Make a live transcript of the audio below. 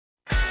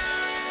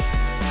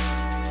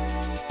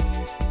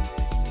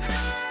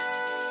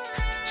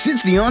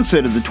Since the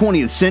onset of the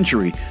 20th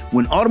century,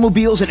 when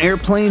automobiles and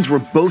airplanes were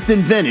both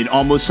invented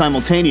almost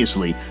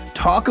simultaneously,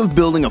 talk of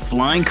building a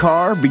flying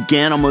car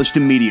began almost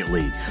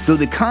immediately. Though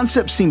the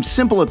concept seemed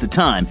simple at the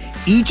time,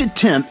 each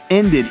attempt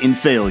ended in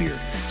failure.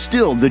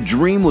 Still, the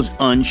dream was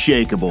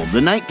unshakable. The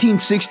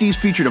 1960s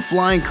featured a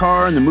flying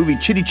car in the movie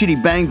Chitty Chitty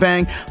Bang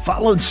Bang,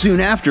 followed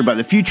soon after by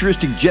the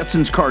futuristic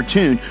Jetsons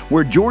cartoon,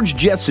 where George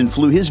Jetson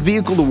flew his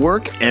vehicle to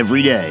work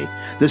every day.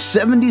 The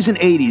 70s and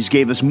 80s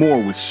gave us more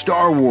with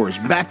Star Wars,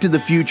 Back to the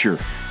Future.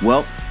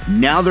 Well,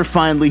 now they're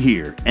finally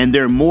here, and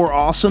they're more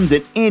awesome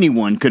than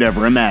anyone could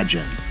ever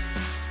imagine.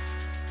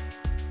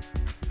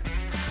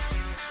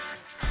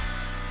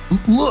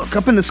 Look,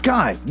 up in the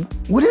sky.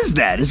 What is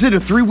that? Is it a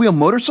three-wheel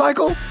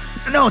motorcycle?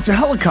 No, it's a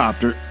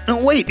helicopter.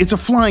 No, wait, it's a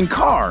flying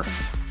car.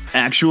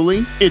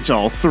 Actually, it's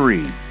all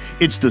three.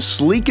 It's the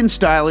sleek and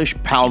stylish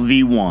PAL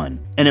V1,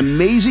 an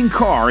amazing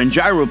car and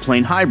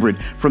gyroplane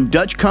hybrid from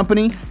Dutch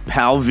company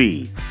PAL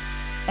V.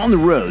 On the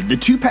road, the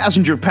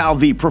two-passenger PAL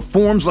V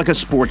performs like a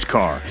sports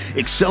car,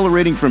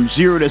 accelerating from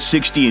 0 to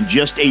 60 in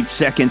just 8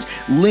 seconds,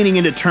 leaning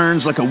into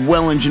turns like a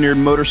well-engineered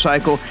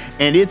motorcycle,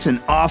 and it's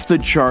an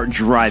off-the-chart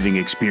driving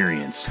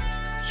experience.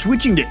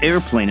 Switching to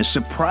airplane is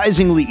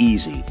surprisingly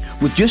easy.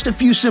 With just a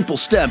few simple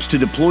steps to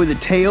deploy the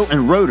tail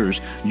and rotors,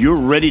 you're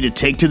ready to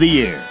take to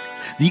the air.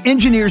 The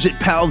engineers at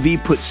PAL V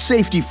put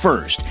safety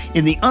first.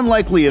 In the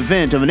unlikely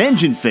event of an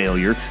engine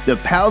failure, the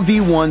PAL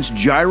V1's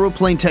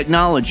gyroplane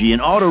technology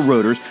and auto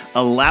rotors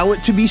allow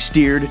it to be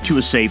steered to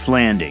a safe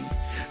landing.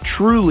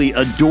 Truly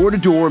a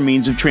door-to-door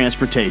means of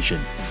transportation.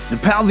 The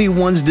PAL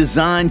V1's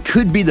design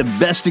could be the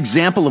best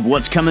example of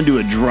what's coming to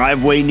a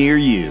driveway near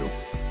you.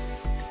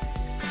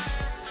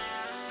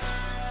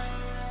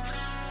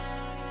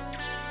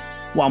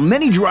 While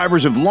many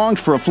drivers have longed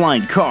for a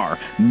flying car,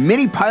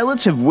 many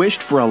pilots have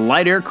wished for a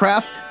light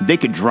aircraft they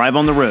could drive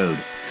on the road.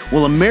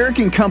 Well,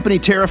 American company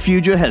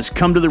Terrafugia has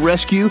come to the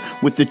rescue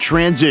with the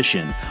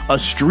Transition, a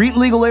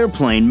street-legal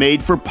airplane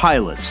made for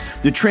pilots.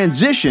 The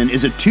Transition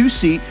is a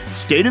two-seat,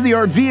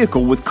 state-of-the-art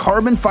vehicle with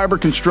carbon fiber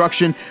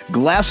construction,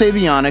 glass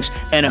avionics,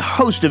 and a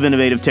host of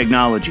innovative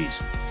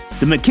technologies.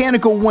 The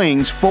mechanical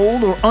wings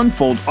fold or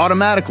unfold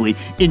automatically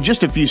in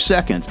just a few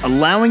seconds,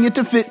 allowing it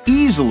to fit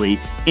easily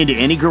into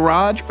any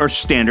garage or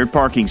standard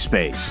parking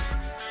space.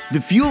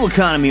 The fuel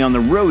economy on the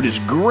road is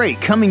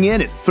great, coming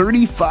in at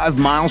 35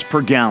 miles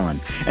per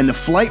gallon, and the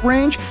flight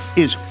range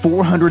is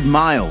 400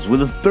 miles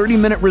with a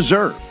 30-minute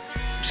reserve.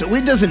 So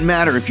it doesn't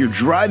matter if you're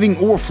driving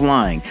or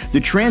flying, the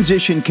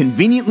Transition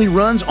conveniently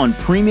runs on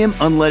premium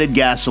unleaded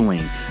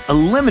gasoline,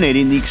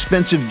 eliminating the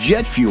expensive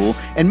jet fuel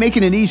and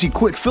making an easy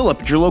quick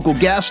fill-up at your local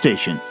gas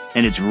station,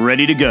 and it's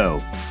ready to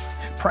go.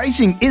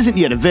 Pricing isn't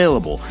yet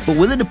available, but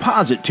with a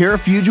deposit,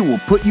 Terrafugia will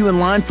put you in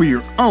line for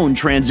your own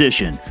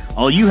Transition.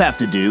 All you have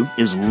to do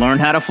is learn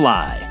how to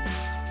fly.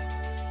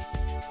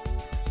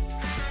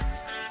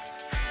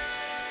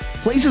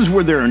 Places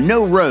where there are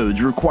no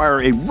roads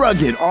require a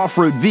rugged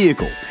off-road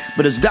vehicle,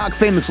 but as Doc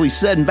famously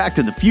said in Back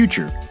to the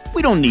Future,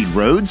 we don't need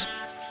roads.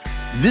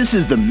 This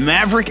is the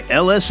Maverick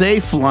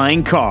LSA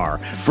flying car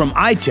from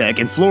iTech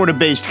and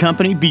Florida-based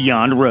company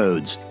Beyond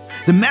Roads.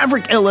 The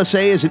Maverick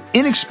LSA is an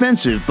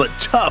inexpensive but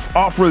tough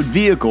off-road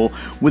vehicle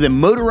with a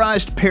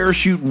motorized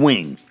parachute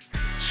wing.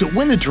 So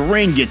when the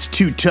terrain gets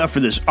too tough for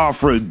this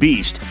off-road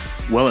beast,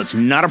 well, it's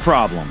not a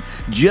problem.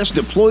 Just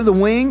deploy the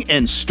wing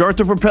and start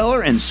the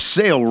propeller and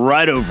sail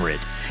right over it.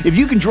 If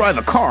you can drive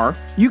a car,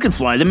 you can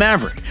fly the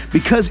Maverick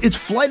because its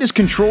flight is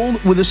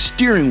controlled with a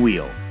steering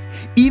wheel.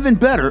 Even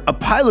better, a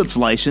pilot's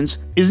license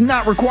is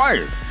not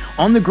required.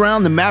 On the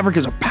ground, the Maverick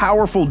is a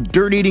powerful,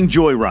 dirt-eating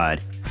joyride.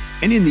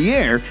 And in the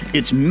air,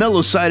 its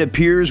mellow side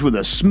appears with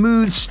a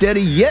smooth,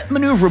 steady, yet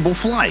maneuverable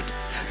flight.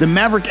 The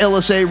Maverick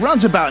LSA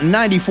runs about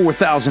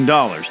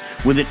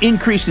 $94,000. With an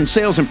increase in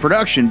sales and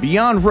production,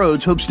 Beyond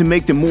Roads hopes to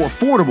make them more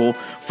affordable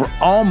for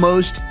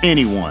almost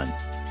anyone.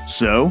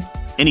 So,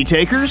 any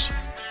takers?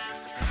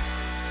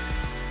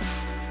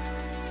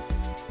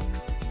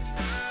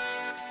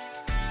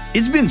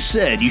 It's been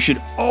said you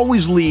should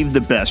always leave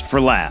the best for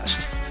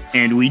last.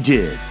 And we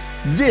did.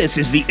 This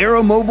is the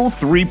Aeromobile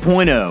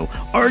 3.0,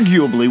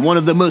 arguably one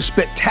of the most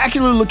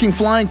spectacular looking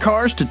flying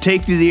cars to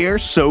take to the air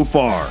so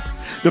far.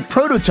 The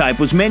prototype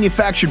was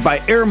manufactured by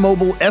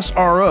Aeromobile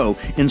SRO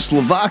in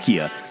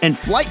Slovakia, and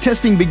flight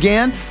testing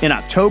began in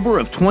October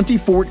of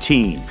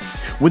 2014.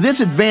 With its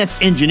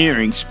advanced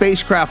engineering,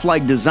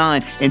 spacecraft-like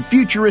design, and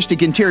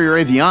futuristic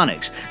interior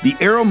avionics, the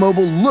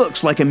Aeromobile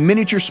looks like a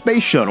miniature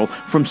space shuttle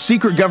from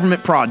secret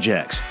government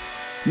projects.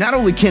 Not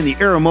only can the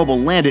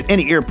Aeromobile land at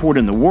any airport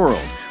in the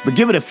world, but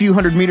give it a few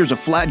hundred meters of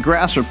flat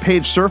grass or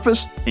paved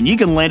surface, and you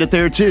can land it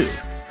there too.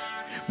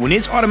 When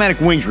its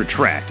automatic wings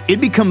retract, it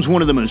becomes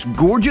one of the most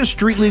gorgeous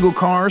street-legal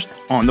cars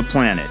on the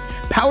planet.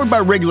 Powered by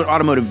regular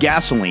automotive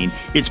gasoline,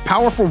 its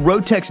powerful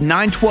Rotax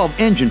 912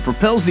 engine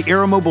propels the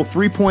Aeromobile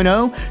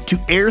 3.0 to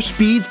air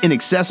speeds in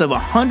excess of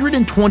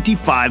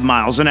 125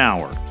 miles an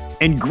hour,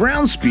 and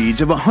ground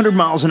speeds of 100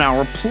 miles an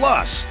hour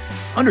plus.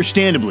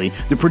 Understandably,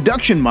 the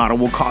production model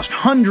will cost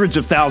hundreds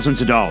of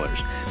thousands of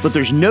dollars. But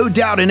there's no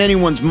doubt in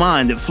anyone's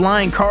mind that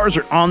flying cars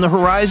are on the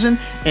horizon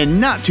and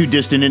not too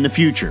distant in the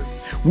future.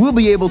 We'll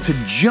be able to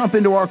jump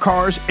into our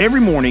cars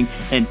every morning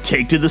and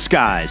take to the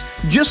skies,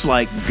 just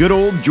like good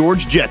old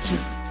George Jetson.